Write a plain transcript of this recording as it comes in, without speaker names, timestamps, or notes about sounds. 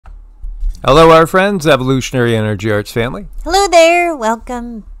Hello, our friends, Evolutionary Energy Arts family. Hello there.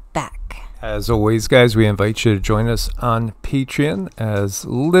 Welcome back. As always, guys, we invite you to join us on Patreon as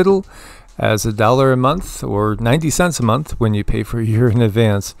little as $1 a month or 90 cents a month when you pay for a year in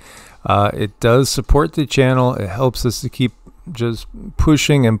advance. It does support the channel. It helps us to keep just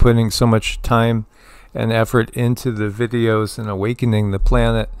pushing and putting so much time and effort into the videos and awakening the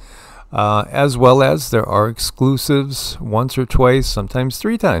planet. As well as there are exclusives once or twice, sometimes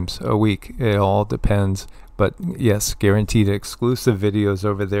 3 times a week. It all depends. But yes, guaranteed exclusive videos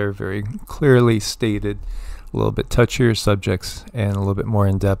over there, very clearly stated, a little bit touchier subjects and a little bit more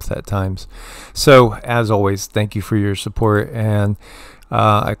in depth at times. So as always, thank you for your support. And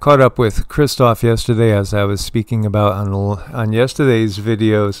I caught up with Christoph yesterday, as I was speaking about on yesterday's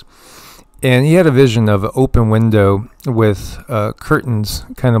videos. And he had a vision of an open window with curtains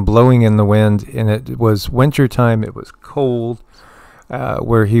kind of blowing in the wind, and it was wintertime. It was cold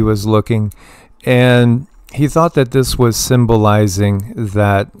where he was looking, and he thought that this was symbolizing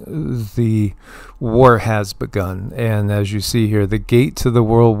that the war has begun. And as you see here, the gate to the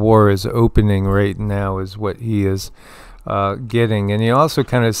world war is opening right now is what he is getting. And he also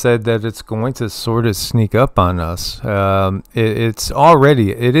kind of said that it's going to sort of sneak up on us. It is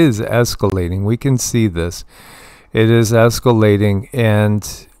escalating. We can see this. It is escalating,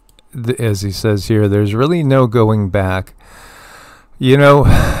 and as he says here, there's really no going back. You know,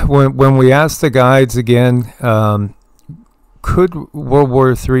 when we ask the guides again, could World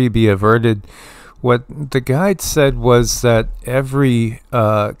War III be averted? What the guide said was that every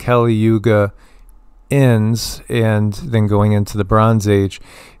Kali Yuga ends, and then going into the Bronze Age,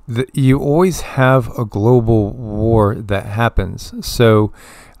 you always have a global war that happens. So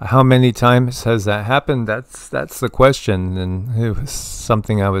how many times has that happened? That's the question, and it was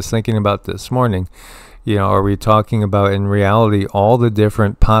something I was thinking about this morning. You know, are we talking about in reality all the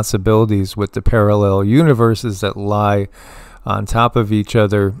different possibilities with the parallel universes that lie on top of each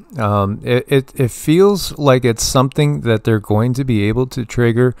other? It feels like it's something that they're going to be able to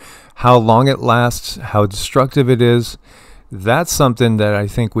trigger. How long it lasts, how destructive it is, that's something that I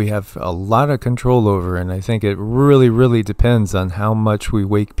think we have a lot of control over, and I think it really depends on how much we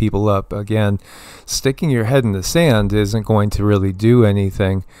wake people up. Again, sticking your head in the sand isn't going to really do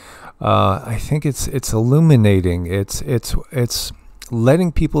anything. I think it's illuminating. It's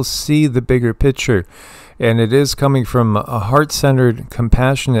letting people see the bigger picture, and it is coming from a heart-centered,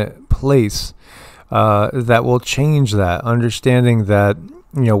 compassionate place that will change that, understanding that,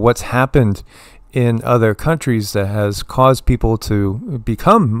 you know, what's happened in other countries that has caused people to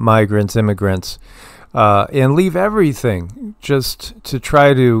become migrants, immigrants, and leave everything just to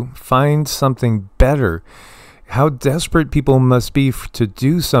try to find something better. How desperate people must be to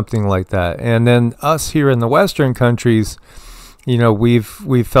do something like that. And then us here in the Western countries, you know,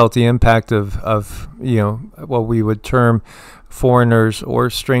 we've felt the impact of you know, what we would term foreigners or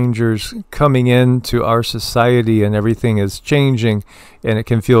strangers coming into our society, and everything is changing, and it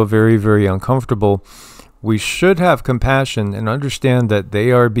can feel very uncomfortable. We should have compassion and understand that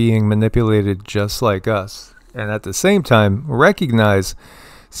they are being manipulated just like us, and at the same time recognize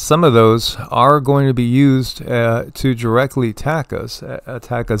some of those are going to be used to directly attack us at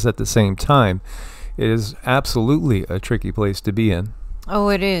the same time. It is absolutely a tricky place to be in. Oh,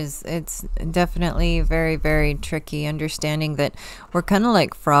 it is. It's definitely very tricky, understanding that we're kind of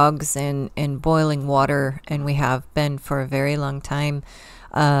like frogs in boiling water, and we have been for a very long time,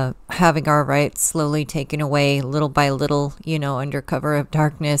 having our rights slowly taken away little by little, you know, under cover of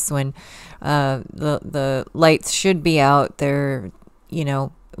darkness. When the lights should be out, they're, you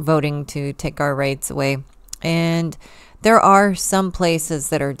know, voting to take our rights away. And there are some places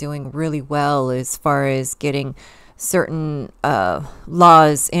that are doing really well as far as getting certain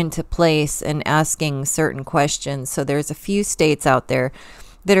laws into place and asking certain questions. So there's a few states out there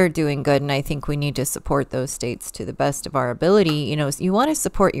that are doing good, and I think we need to support those states to the best of our ability. You know, you want to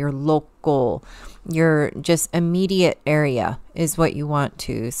support your local, your just immediate area is what you want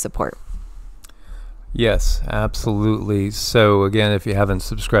to support. Yes, absolutely. So again, if you haven't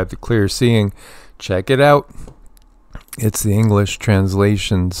subscribed to Clear Seeing, check it out. It's the English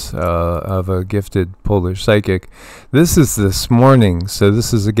translations of a gifted Polish psychic. This is this morning. So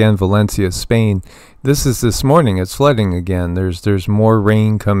this is again Valencia, Spain. This is this morning. It's flooding again. There's more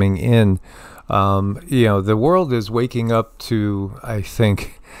rain coming in. You know, the world is waking up to, I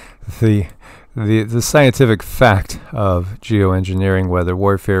think, the scientific fact of geoengineering, weather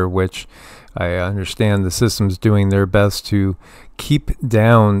warfare, which I understand the system's doing their best to keep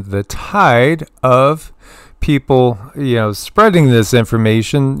down the tide of people, spreading this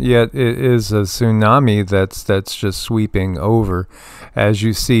information, yet it is a tsunami that's just sweeping over. As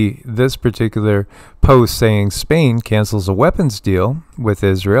you see this particular post saying Spain cancels a weapons deal with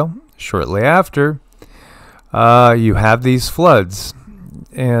Israel. Shortly after, you have these floods.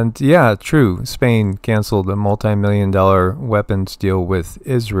 And yeah, true, Spain canceled a multi-million-dollar weapons deal with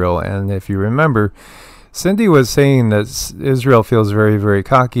Israel. And if you remember, Cindy was saying that Israel feels very, very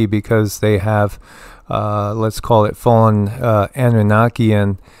cocky because they have, let's call it fallen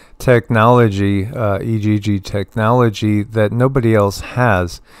Anunnakian technology, EGG technology that nobody else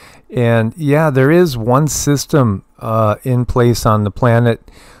has. And yeah, there is one system in place on the planet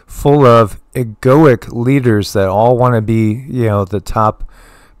full of egoic leaders that all want to be, the top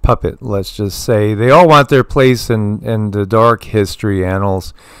puppet, let's just say. They all want their place in the dark history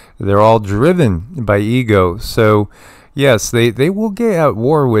annals. They're all driven by ego. So yes, they will get at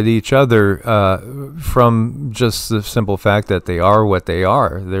war with each other from just the simple fact that they are what they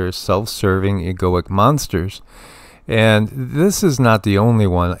are. They're self-serving, egoic monsters. And this is not the only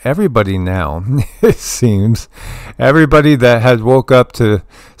one. Everybody now, it seems, everybody that had woke up to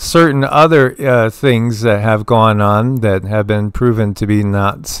certain other things that have gone on that have been proven to be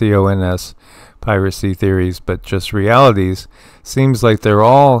not CONS piracy theories, but just realities, seems like they're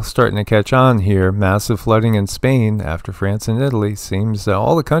all starting to catch on here. Massive flooding in Spain after France and Italy. Seems that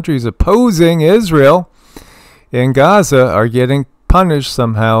all the countries opposing Israel in Gaza are getting punished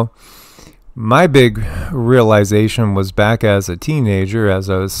somehow. My big realization was back as a teenager as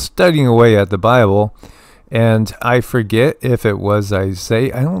I was studying away at the Bible, and I forget if it was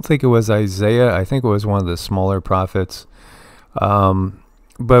Isaiah. I don't think it was Isaiah. I think it was one of the smaller prophets.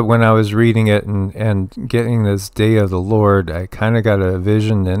 But when I was reading it and getting this day of the Lord, I kind of got a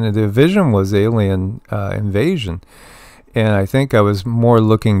vision, and the vision was alien invasion. And I think I was more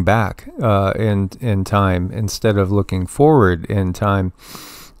looking back in time instead of looking forward in time.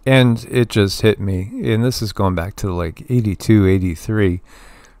 And it just hit me. And this is going back to like 82, 83.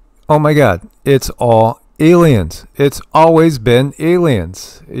 Oh my God, it's all aliens. It's always been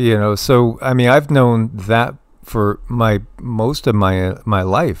aliens. So, I mean, I've known that for most of my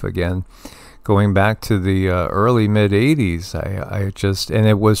life, again, going back to the early mid 80s. I just, and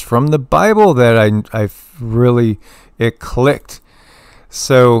it was from the Bible that I really, it clicked.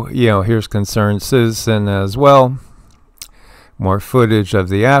 So, here's Concerned Citizen as well. More footage of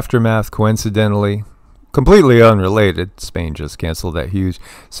the aftermath, coincidentally, completely unrelated. Spain just canceled that huge.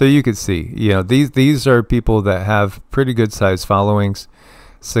 So you could see, these are people that have pretty good sized followings,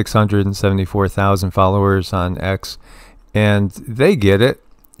 674,000 followers on X, and they get it.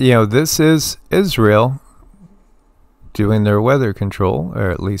 This is Israel doing their weather control, or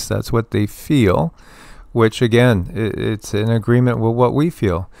at least that's what they feel, which again, it's in agreement with what we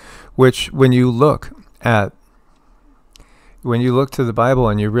feel, which when you look to the Bible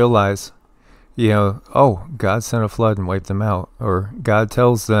and you realize, oh, God sent a flood and wiped them out, or God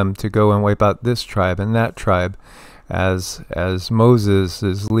tells them to go and wipe out this tribe and that tribe, as Moses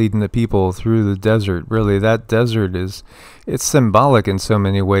is leading the people through the desert. Really, that desert it's symbolic in so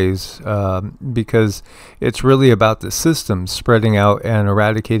many ways, because it's really about the system spreading out and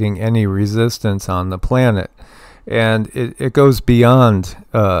eradicating any resistance on the planet. And it goes beyond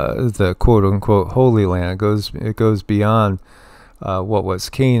the quote-unquote Holy Land. It goes beyond what was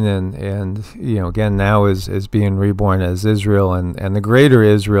Canaan, and again now is being reborn as Israel, and the greater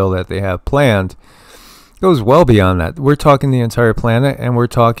Israel that they have planned goes well beyond that. We're talking the entire planet, and we're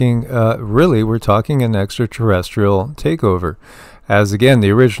talking we're talking an extraterrestrial takeover. As again, the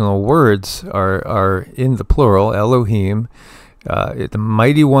original words are in the plural, Elohim. The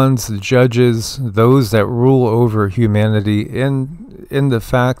mighty ones, the judges, those that rule over humanity, in the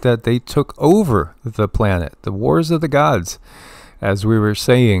fact that they took over the planet, the wars of the gods. As we were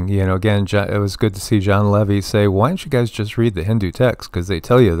saying, again, it was good to see John Levy say, why don't you guys just read the Hindu text? Because they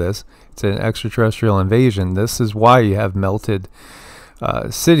tell you this. It's an extraterrestrial invasion. This is why you have melted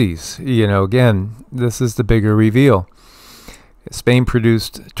cities. Again, this is the bigger reveal. Spain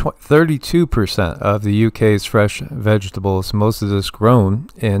produced 32% of the UK's fresh vegetables, most of this grown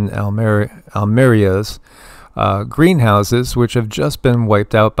in Almeria's greenhouses, which have just been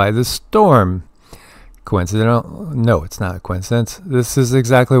wiped out by the storm. Coincidental? No, it's not a coincidence. This is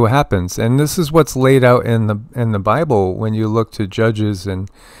exactly what happens, and this is what's laid out in the Bible when you look to Judges and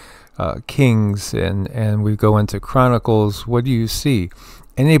Kings, and we go into Chronicles. What do you see?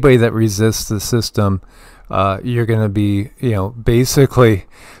 Anybody that resists the system, you're going to be, basically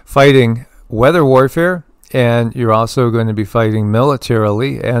fighting weather warfare, and you're also going to be fighting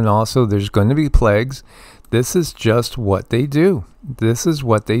militarily, and also there's going to be plagues. This is just what they do. This is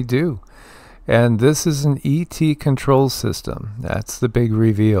what they do. And this is an ET control system. That's the big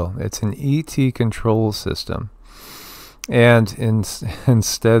reveal. It's an ET control system. And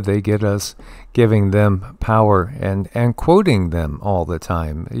instead they get us giving them power and quoting them all the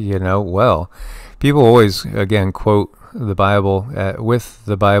time. Well, people always, again, quote the Bible with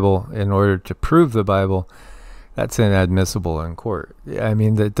the Bible in order to prove the Bible. That's inadmissible in court. I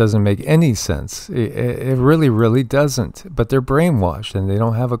mean, that doesn't make any sense. It really, really doesn't. But they're brainwashed and they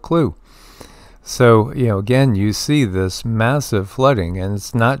don't have a clue. So, again, you see this massive flooding, and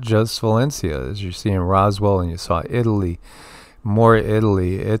it's not just Valencia, as you see in Roswell, and you saw Italy, more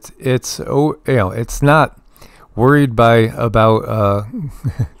Italy. It's not worried about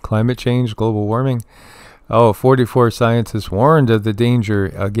climate change, global warming. 44 scientists warned of the danger.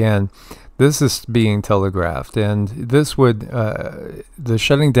 Again, this is being telegraphed, and this would the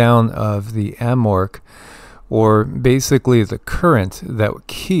shutting down of the amorc, or basically the current that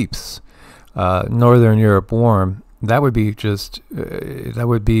keeps Northern Europe warm, that would be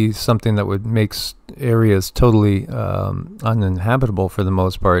something that would make areas totally uninhabitable for the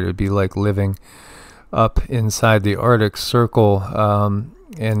most part. It would be like living up inside the Arctic Circle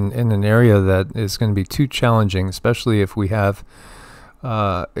in an area that is going to be too challenging, especially if we have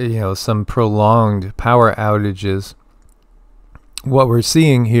some prolonged power outages. What we're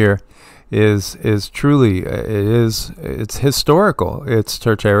seeing here is truly, it's historical. It's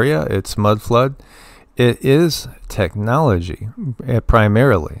Tartaria, it's mud flood. It is technology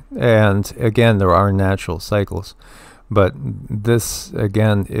primarily. And again, there are natural cycles. But this,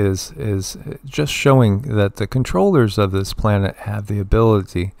 again, is just showing that the controllers of this planet have the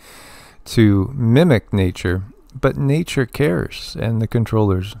ability to mimic nature. But nature cares, and the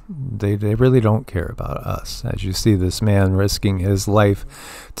controllers, they really don't care about us. As you see this man risking his life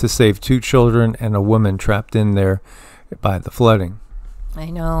to save 2 children and a woman trapped in there by the flooding. I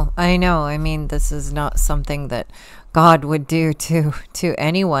know. I mean, this is not something that God would do to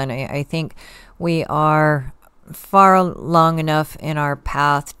anyone. I think we are far along enough in our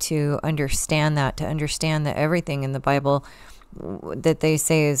path to understand that everything in the Bible that they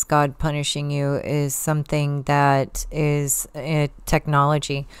say is God punishing you is something that is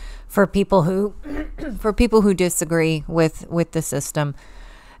technology for people who disagree with the system.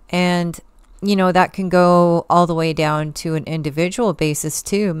 And that can go all the way down to an individual basis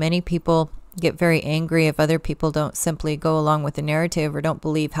too. Many people get very angry if other people don't simply go along with the narrative or don't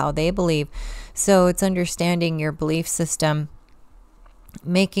believe how they believe. So it's understanding your belief system,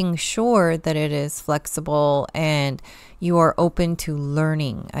 making sure that it is flexible and you are open to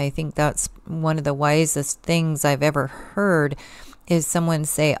learning. I think that's one of the wisest things I've ever heard, is someone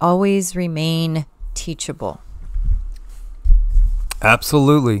say, always remain teachable.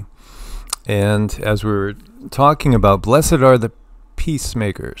 Absolutely. And as we were talking about, blessed are the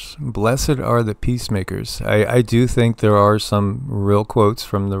peacemakers. Blessed are the peacemakers. I do think there are some real quotes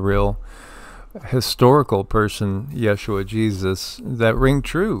from the real historical person, Yeshua Jesus, that ring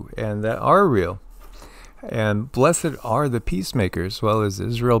true and that are real. And blessed are the peacemakers. Well, is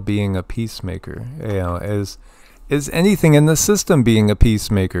Israel being a peacemaker? Is anything in the system being a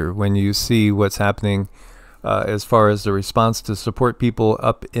peacemaker when you see what's happening as far as the response to support people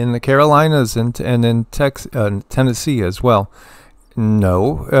up in the Carolinas and in Tennessee as well?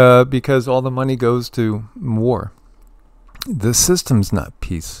 No, because all the money goes to war. The system's not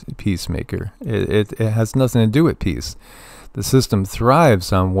peacemaker. It has nothing to do with peace. The system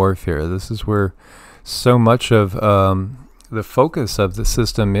thrives on warfare. This is where so much of the focus of the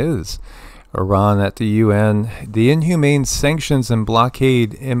system is. Iran at the UN, the inhumane sanctions and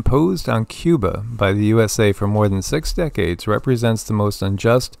blockade imposed on Cuba by the USA for more than 6 decades represents the most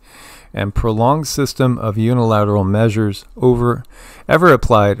unjust and prolonged system of unilateral measures ever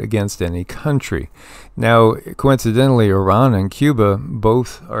applied against any country. Now, coincidentally, Iran and Cuba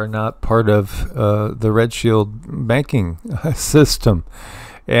both are not part of the Red Shield banking system,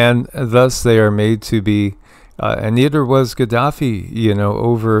 and thus they are made to be, and neither was Gaddafi,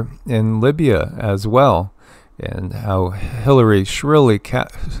 over in Libya as well, and how Hillary shrilly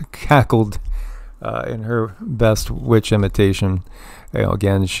cackled in her best witch imitation.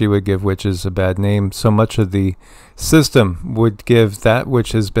 Again, she would give witches a bad name. So much of the system would give that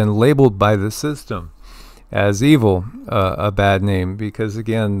which has been labeled by the system as evil a bad name, because,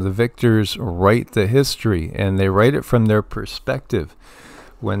 again, the victors write the history, and they write it from their perspective.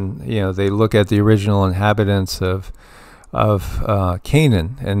 When they look at the original inhabitants of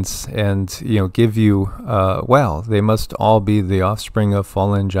Canaan and give you they must all be the offspring of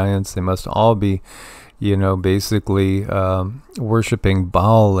fallen giants. They must all be basically worshiping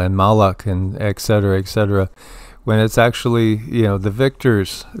Baal and Malak and et cetera, when it's actually, the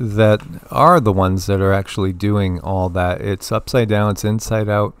victors that are the ones that are actually doing all that. It's upside down, it's inside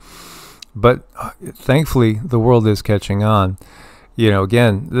out. But thankfully, the world is catching on.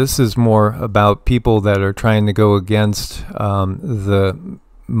 Again, this is more about people that are trying to go against the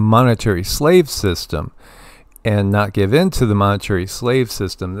monetary slave system and not give in to the monetary slave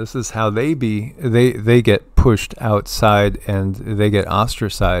system. This is how they get pushed outside and they get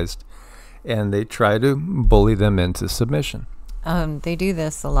ostracized, and they try to bully them into submission. They do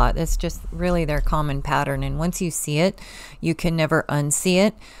this a lot. It's just really their common pattern. And once you see it, you can never unsee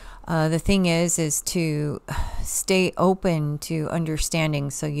it. The thing is to stay open to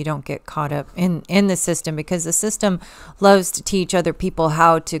understanding so you don't get caught up in the system, because the system loves to teach other people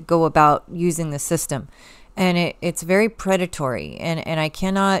how to go about using the system. And it's very predatory. And I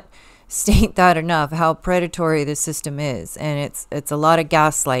cannot state that enough, how predatory the system is. And it's a lot of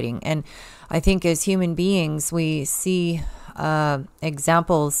gaslighting. And I think as human beings, we see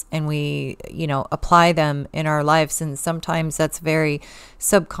examples and we apply them in our lives, and sometimes that's very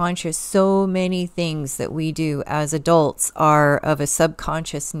subconscious. So many things that we do as adults are of a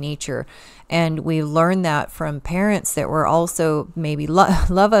subconscious nature, and we learn that from parents that were also maybe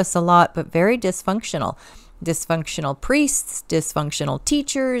love us a lot but very dysfunctional priests, dysfunctional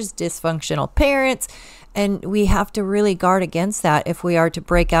teachers, dysfunctional parents. And we have to really guard against that if we are to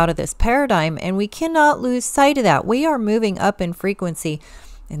break out of this paradigm. And we cannot lose sight of that. We are moving up in frequency,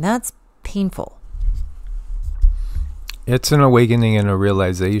 and that's painful. It's an awakening and a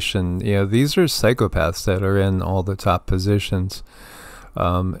realization. These are psychopaths that are in all the top positions.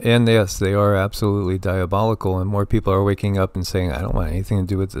 And yes, they are absolutely diabolical. And more people are waking up and saying, I don't want anything to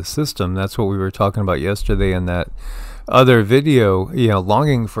do with the system. That's what we were talking about yesterday in that other video,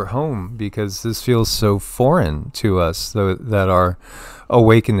 longing for home, because this feels so foreign to us that are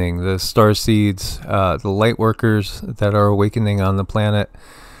awakening, the star seeds, the light workers that are awakening on the planet.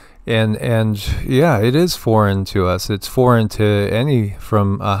 And yeah, it is foreign to us. It's foreign to any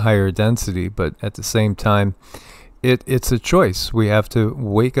from a higher density, but at the same time, it's a choice. We have to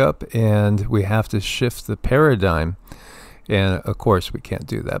wake up and we have to shift the paradigm. And of course, we can't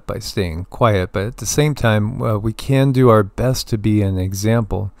do that by staying quiet, but at the same time, we can do our best to be an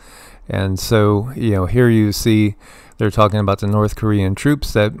example. And so, here you see they're talking about the North Korean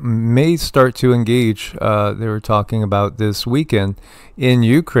troops that may start to engage. They were talking about this weekend in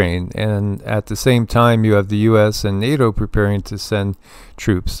Ukraine. And at the same time, you have the U.S. and NATO preparing to send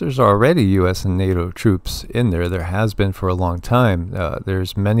troops. There's already U.S. and NATO troops in there. There has been for a long time.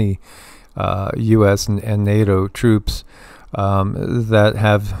 There's many U.S. and NATO troops that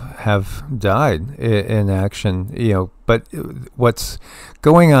have died in action, but what's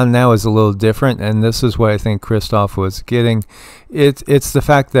going on now is a little different, and this is what I think Christoph was getting. It's the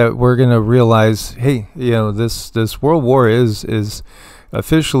fact that we're going to realize, hey, this world war is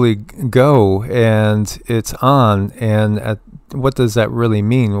officially go, and it's on, and what does that really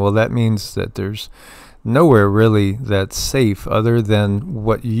mean? Well, that means that there's nowhere really that's safe other than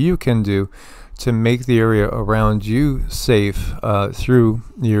what you can do to make the area around you safe through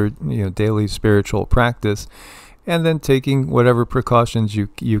your daily spiritual practice, and then taking whatever precautions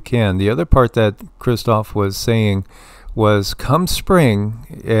you can. The other part that Christoph was saying was come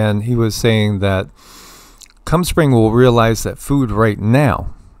spring, and he was saying that come spring we'll realize that food right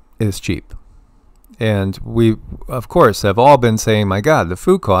now is cheap. And we, of course, have all been saying, my God, the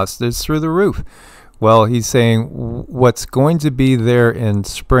food cost is through the roof. Well, he's saying what's going to be there in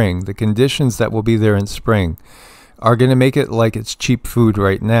spring, the conditions that will be there in spring, are going to make it like it's cheap food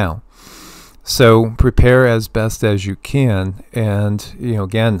right now. So prepare as best as you can. And,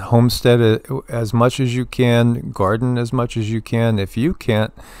 again, homestead as much as you can, garden as much as you can. If you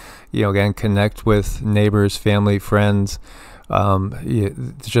can't, again, connect with neighbors, family, friends.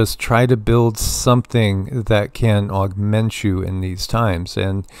 Just try to build something that can augment you in these times.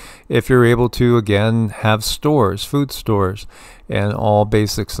 And if you're able to, again, have stores, food stores, and all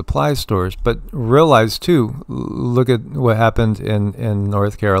basic supply stores. But realize, too, look at what happened in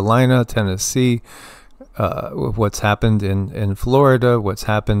North Carolina, Tennessee, what's happened in Florida, what's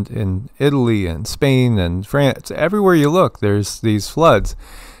happened in Italy and Spain and France. Everywhere you look, there's these floods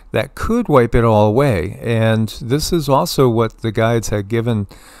that could wipe it all away. And this is also what the guides had given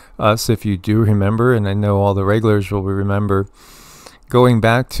us, if you do remember, and I know all the regulars will remember, going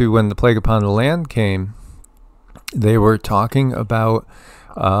back to when the plague upon the land came, they were talking about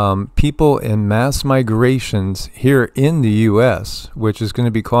people in mass migrations here in the U.S., which is going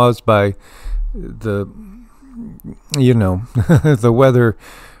to be caused by the, the weather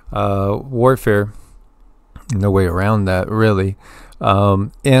warfare. No way around that, really.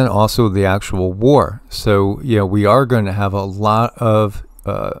 and also the actual war. So, we are going to have a lot of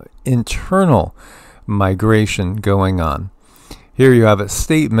internal migration going on. Here you have a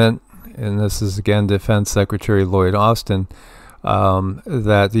statement, and this is again Defense Secretary Lloyd Austin,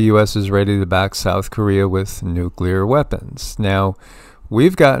 that the U.S. is ready to back South Korea with nuclear weapons. Now,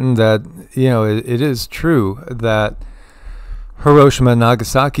 we've gotten that, it is true that Hiroshima and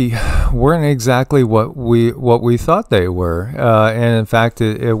Nagasaki weren't exactly what we thought they were. And in fact,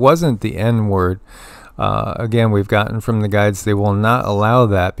 it wasn't the N-word. Again, we've gotten from the guides they will not allow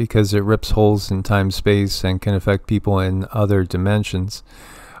that because it rips holes in time-space and can affect people in other dimensions.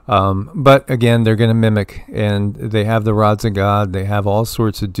 But again, they're going to mimic, and they have the rods of God. They have all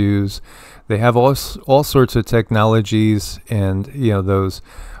sorts of dues. They have all sorts of technologies, and those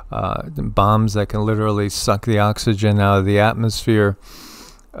bombs that can literally suck the oxygen out of the atmosphere.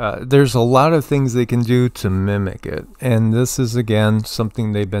 There's a lot of things they can do to mimic it, and this is again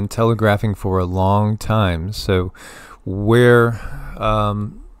something they've been telegraphing for a long time. So where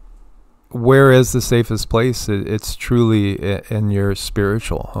is the safest place? It's truly in your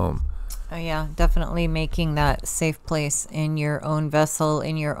spiritual home. Oh yeah, definitely making that safe place in your own vessel,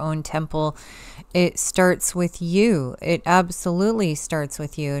 in your own temple. It starts with you. It absolutely starts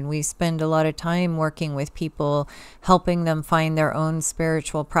with you. And we spend a lot of time working with people, helping them find their own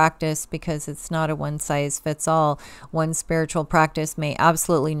spiritual practice, because it's not a one size fits all. One spiritual practice may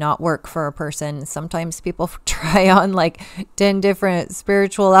absolutely not work for a person. Sometimes people try on like 10 different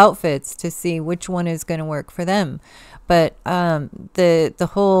spiritual outfits to see which one is going to work for them. But the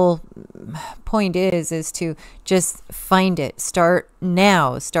whole point is to just find it. Start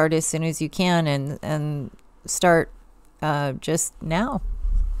now. Start as soon as you can, and start just now.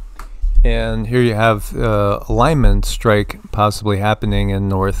 And here you have alignment strike possibly happening in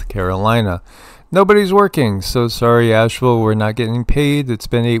North Carolina. Nobody's working, so sorry, Asheville, we're not getting paid. It's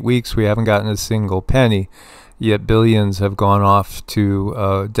been 8 weeks. We haven't gotten a single penny. Yet billions have gone off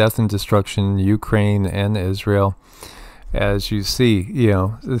to death and destruction in Ukraine and Israel. As you see,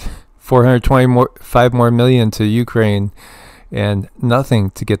 425 more million to Ukraine, and nothing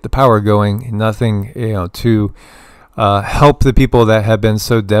to get the power going, nothing, to help the people that have been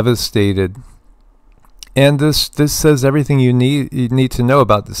so devastated. And this says everything you need to know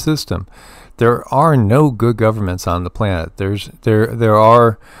about the system. There are no good governments on the planet. There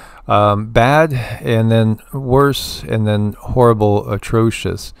are bad, and then worse, and then horrible,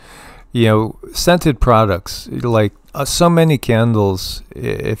 atrocious. Scented products, like so many candles,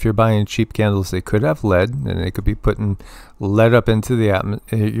 if you're buying cheap candles, they could have lead, and they could be putting lead up into the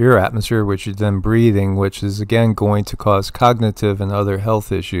your atmosphere, which you're then breathing, which is again going to cause cognitive and other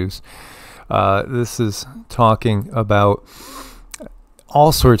health issues. This is talking about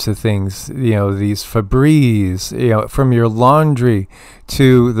all sorts of things, these Febreze, from your laundry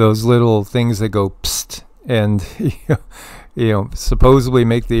to those little things that go psst, and supposedly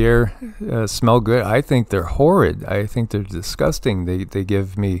make the air smell good. I think they're horrid. I think they're disgusting. They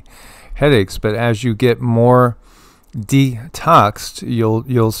give me headaches. But as you get more detoxed,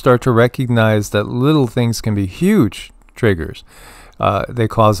 you'll start to recognize that little things can be huge triggers. They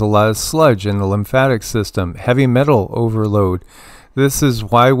cause a lot of sludge in the lymphatic system, heavy metal overload. This is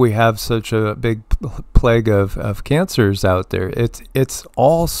why we have such a big plague of cancers out there. It's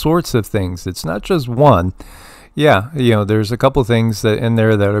all sorts of things. It's not just one. Yeah, there's a couple things that in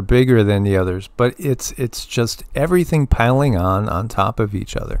there that are bigger than the others, but it's just everything piling on top of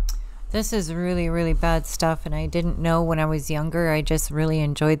each other. This is really, really bad stuff, and I didn't know when I was younger. I just really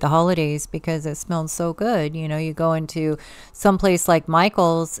enjoyed the holidays because it smelled so good. You go into someplace like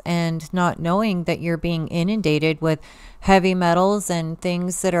Michael's and not knowing that you're being inundated with heavy metals and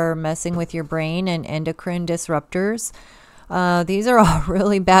things that are messing with your brain and endocrine disruptors. These are all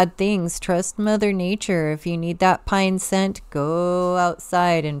really bad things. Trust Mother Nature. If you need that pine scent, go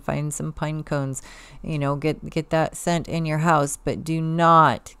outside and find some pine cones. Get that scent in your house, but do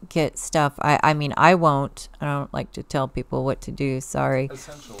not get stuff. I mean, I won't. I don't like to tell people what to do. Sorry.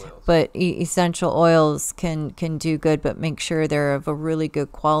 Essential oils. But essential oils can do good, but make sure they're of a really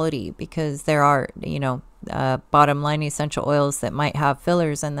good quality, because there are, bottom line essential oils that might have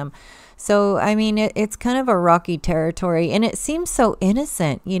fillers in them. So, I mean, it's kind of a rocky territory, and it seems so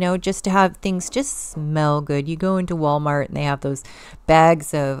innocent, just to have things just smell good. You go into Walmart and they have those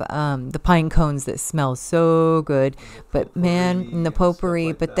bags of the pine cones that smell so good, but man, and the potpourri,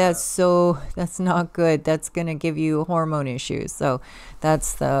 like but that's not good. That's going to give you hormone issues. So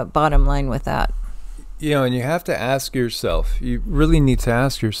that's the bottom line with that. And you have to ask yourself, you really need to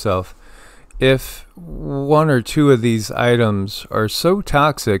ask yourself, if one or two of these items are so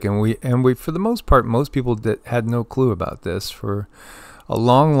toxic, and we for the most part, most people had no clue about this for a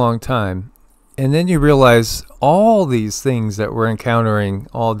long, long time, and then you realize all these things that we're encountering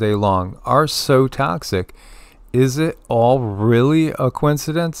all day long are so toxic. Is it all really a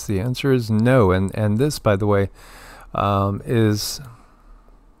coincidence? The answer is no. And this, by the way, is...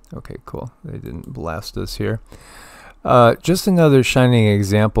 Okay, cool. They didn't blast us here. Just another shining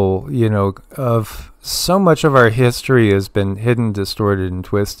example, of so much of our history has been hidden, distorted, and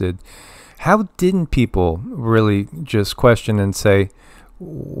twisted. How didn't people really just question and say,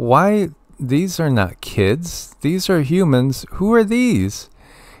 why, these are not kids, these are humans, who are these?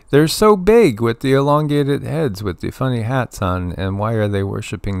 They're so big with the elongated heads, with the funny hats on, and why are they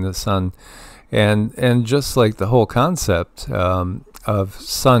worshiping the sun? And just like the whole concept of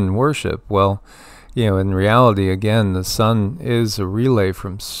sun worship, well, in reality, again, the sun is a relay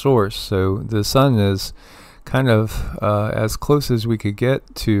from source. So the sun is kind of as close as we could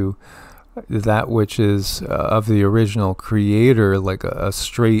get to that which is of the original creator, like a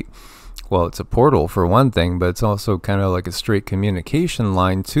straight, well, it's a portal for one thing, but it's also kind of like a straight communication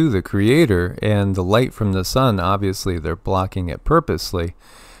line to the creator. And the light from the sun, obviously, they're blocking it purposely.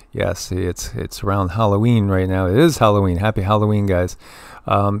 Yes, it's around Halloween right now. It is Halloween. Happy Halloween, guys.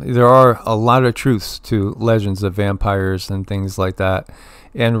 There are a lot of truths to legends of vampires and things like that.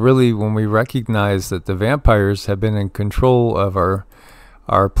 And really, when we recognize that the vampires have been in control of our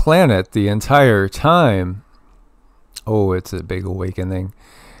planet the entire time, oh, it's a big awakening.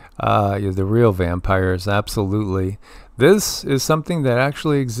 The real vampires, absolutely. This is something that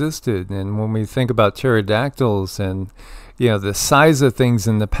actually existed. And when we think about pterodactyls and the size of things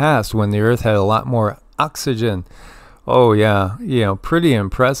in the past, when the earth had a lot more oxygen, oh yeah, pretty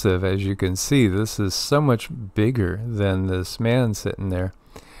impressive. As you can see, this is so much bigger than this man sitting there.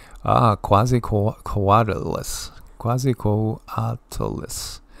 Quasi-coatalus,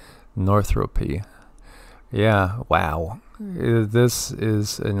 Northropy. Yeah, wow. This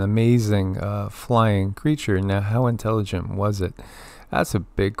is an amazing flying creature. Now, how intelligent was it? That's a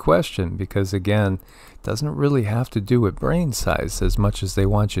big question, because again, it doesn't really have to do with brain size as much as they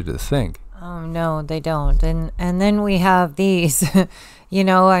want you to think. Oh, no, they don't. And then we have these,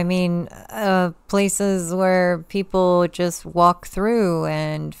 places where people just walk through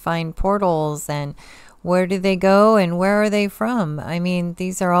and find portals, and where do they go and where are they from? I mean,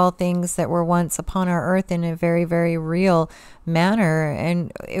 these are all things that were once upon our earth in a very, very real manner,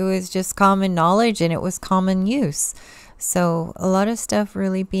 and it was just common knowledge and it was common use. So a lot of stuff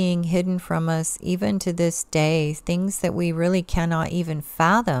really being hidden from us even to this day, things that we really cannot even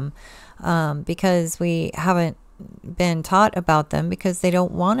fathom because we haven't been taught about them, because they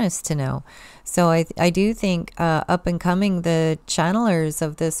don't want us to know. So I do think up and coming, the channelers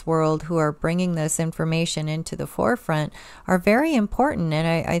of this world who are bringing this information into the forefront are very important.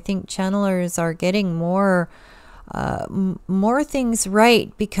 And I think channelers are getting more things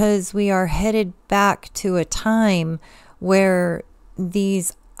right, because we are headed back to a time where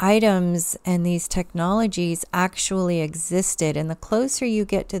these items and these technologies actually existed. And the closer you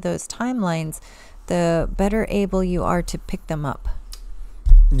get to those timelines, the better able you are to pick them up.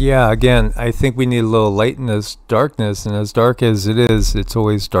 Yeah, again, I think we need a little light in this darkness, and as dark as it is, it's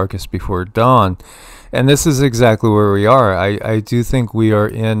always darkest before dawn. And this is exactly where we are. I do think we are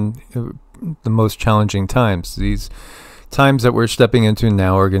in the most challenging times. These times that we're stepping into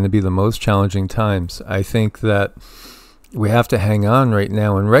now are going to be the most challenging times. I think that we have to hang on right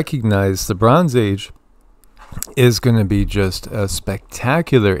now and recognize the Bronze Age is going to be just a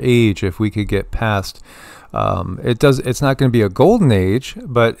spectacular age if we could get past. It's not going to be a golden age,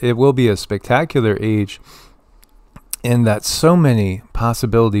 but it will be a spectacular age, in that so many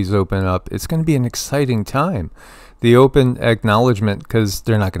possibilities open up. It's going to be an exciting time. The open acknowledgement, because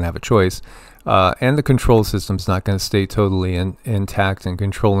they're not going to have a choice, and the control system's not going to stay totally intact and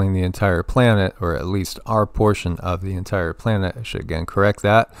controlling the entire planet, or at least our portion of the entire planet. I should again correct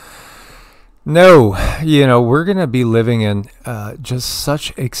that. No, we're going to be living in just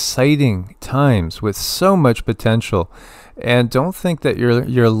such exciting times with so much potential. And don't think that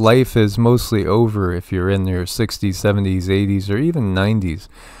your life is mostly over if you're in your 60s, 70s, 80s, or even 90s.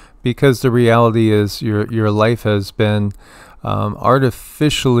 Because the reality is your life has been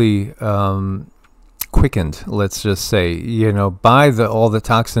artificially quickened, let's just say, by all the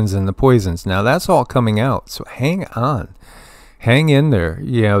toxins and the poisons. Now, that's all coming out. So hang on. Hang in there.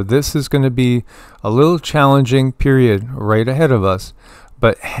 This is going to be a little challenging period right ahead of us,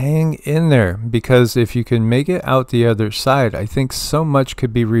 but hang in there, because if you can make it out the other side, I think so much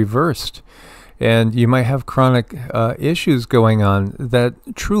could be reversed. And you might have chronic issues going on that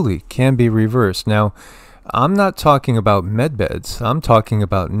truly can be reversed. Now, I'm not talking about med beds. I'm talking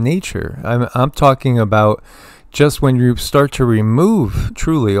about nature. I'm talking about just when you start to remove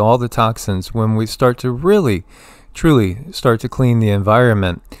truly all the toxins, when we start to really, truly start to clean the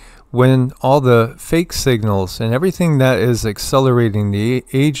environment, when all the fake signals and everything that is accelerating the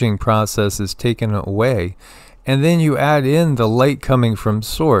aging process is taken away, and then you add in the light coming from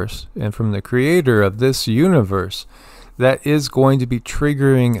source and from the creator of this universe, that is going to be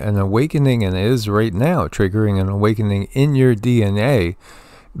triggering an awakening, and is right now triggering an awakening in your DNA.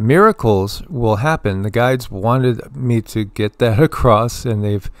 Miracles will happen. The guides wanted me to get that across, and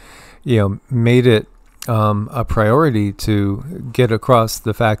they've, made it a priority to get across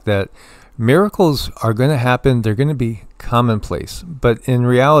the fact that miracles are going to happen. They're going to be commonplace, but in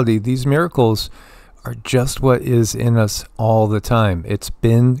reality, these miracles are just what is in us all the time. It's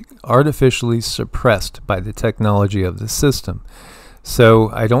been artificially suppressed by the technology of the system. So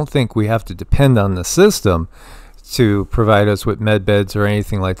I don't think we have to depend on the system to provide us with med beds or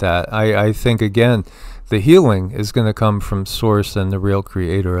anything like that. I think, again, the healing is going to come from source and the real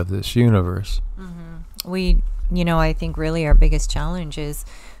creator of this universe. I think really our biggest challenge is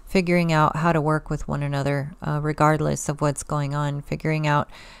figuring out how to work with one another, regardless of what's going on, figuring out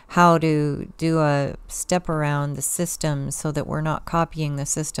how to do a step around the system so that we're not copying the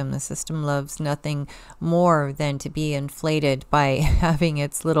system. The system loves nothing more than to be inflated by having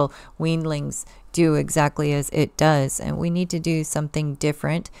its little weanlings do exactly as it does. And we need to do something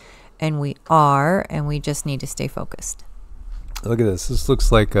different, and we just need to stay focused. Look at this. This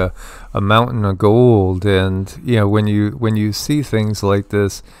looks like a mountain of gold, and when you see things like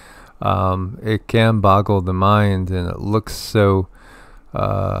this, it can boggle the mind, and it looks so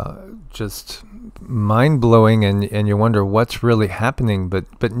just mind-blowing, and you wonder what's really happening.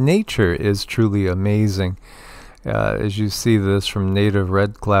 But nature is truly amazing. As you see this from Native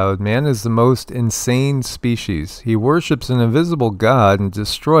Red Cloud, man is the most insane species. He worships an invisible God and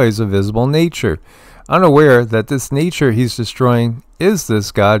destroys a visible nature, unaware that this nature he's destroying is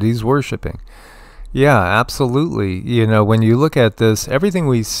this God he's worshiping. Yeah, absolutely. When you look at this, everything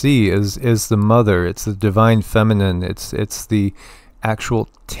we see is the mother. It's the divine feminine. It's the actual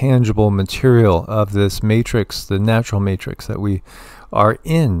tangible material of this matrix, the natural matrix that we are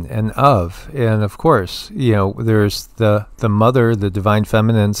in and of. And of course, there's the mother, the divine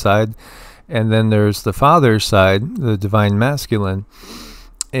feminine side, and then there's the father side, the divine masculine.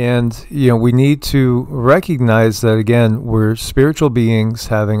 And, we need to recognize that, again, we're spiritual beings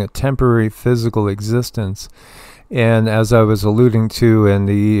having a temporary physical existence. And as I was alluding to in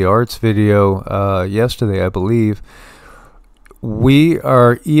the arts video yesterday, I believe, we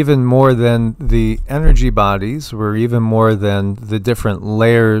are even more than the energy bodies. We're even more than the different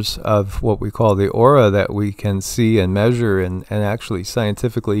layers of what we call the aura that we can see and measure and actually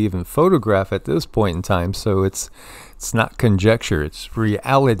scientifically even photograph at this point in time. So it's not conjecture, it's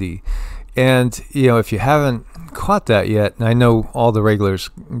reality. And, if you haven't caught that yet, and I know all the regulars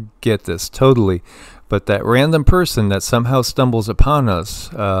get this totally, but that random person that somehow stumbles upon us,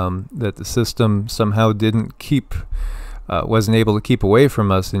 that the system somehow didn't keep, wasn't able to keep away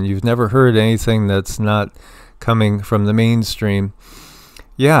from us, and you've never heard anything that's not coming from the mainstream.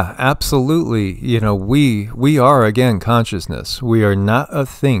 Yeah, absolutely. We are, again, consciousnness. We are not a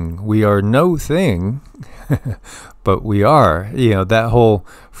thing. We are no thing, but we are. That whole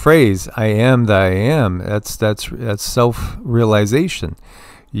phrase, I am that I am, that's self-realization.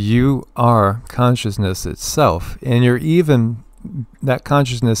 You are consciousness itself, and that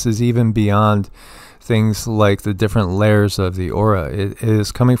consciousness is even beyond things like the different layers of the aura. It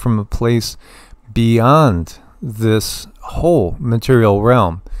is coming from a place beyond this whole material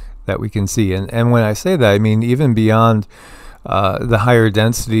realm that we can see. And when I say that, I mean even beyond the higher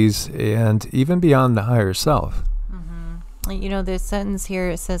densities and even beyond the higher self. This sentence here,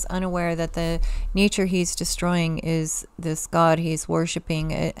 it says, unaware that the nature he's destroying is this God he's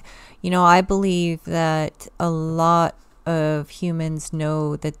worshiping. I believe that a lot of humans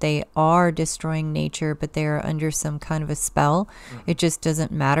know that they are destroying nature, but they are under some kind of a spell. It just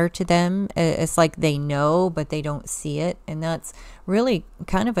doesn't matter to them. It's like they know, but they don't see it. And that's really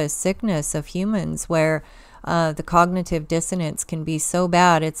kind of a sickness of humans, where the cognitive dissonance can be so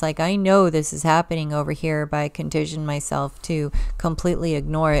bad. It's like, I know this is happening over here, but I condition myself to completely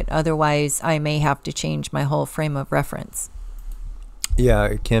ignore it. Otherwise, I may have to change my whole frame of reference. Yeah,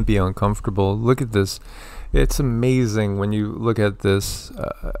 it can be uncomfortable. Look at this. It's amazing when you look at this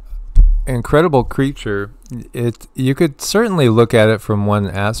incredible creature. You could certainly look at it from one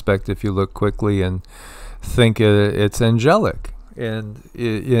aspect if you look quickly and think it's angelic. And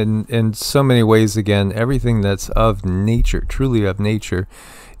in so many ways, again, everything that's of nature, truly of nature,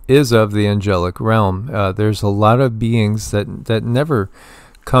 is of the angelic realm. There's a lot of beings that never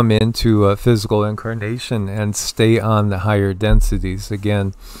come into a physical incarnation and stay on the higher densities.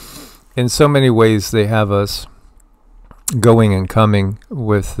 Again, in so many ways, they have us going and coming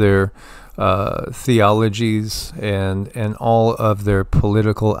with their theologies and all of their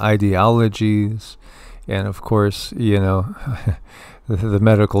political ideologies, and of course, the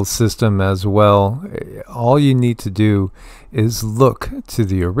medical system as well. All you need to do is look to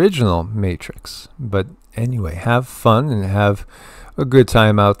the original matrix. But anyway, have fun and have a good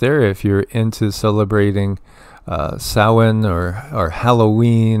time out there if you're into celebrating Samhain or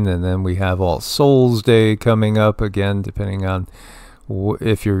Halloween, and then we have All Souls Day coming up again, depending on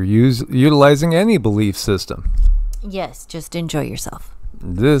if you're utilizing any belief system. Yes, just enjoy yourself.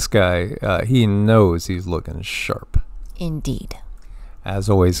 This guy, he knows he's looking sharp. Indeed. As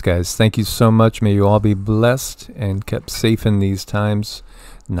always, guys, thank you so much. May you all be blessed and kept safe in these times.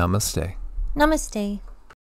 Namaste. Namaste.